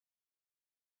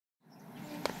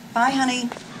Bye, honey.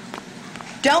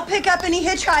 Don't pick up any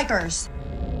hitchhikers.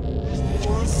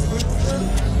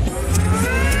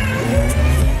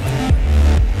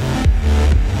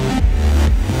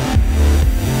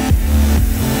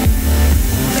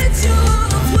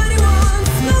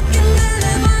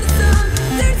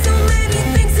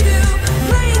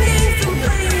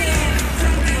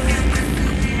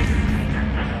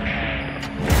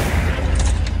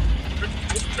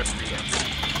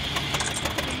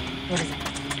 What is it?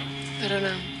 I don't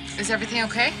know. Is everything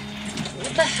okay?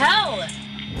 What the hell?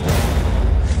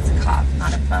 It's a cop,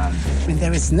 not a phone. When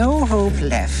there is no hope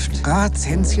left, God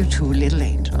sends you two little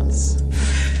angels.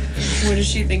 What does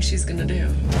she think she's gonna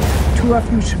do? Two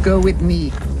of you should go with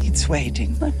me. It's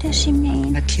waiting. What does she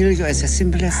mean? I'll kill you as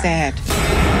simple as that.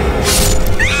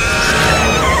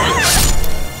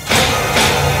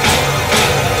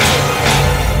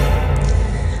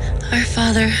 Our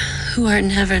Father, who art in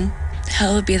heaven,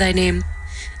 hallowed be thy name.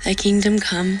 Thy kingdom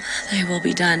come, thy will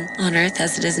be done, on earth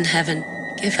as it is in heaven.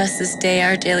 Give us this day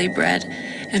our daily bread,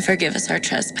 and forgive us our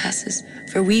trespasses.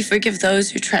 For we forgive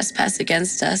those who trespass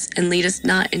against us, and lead us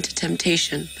not into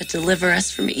temptation, but deliver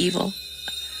us from evil.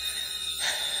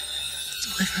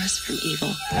 Deliver us from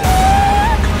evil.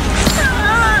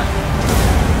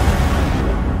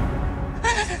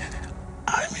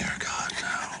 I'm your God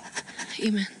now.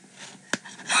 Amen.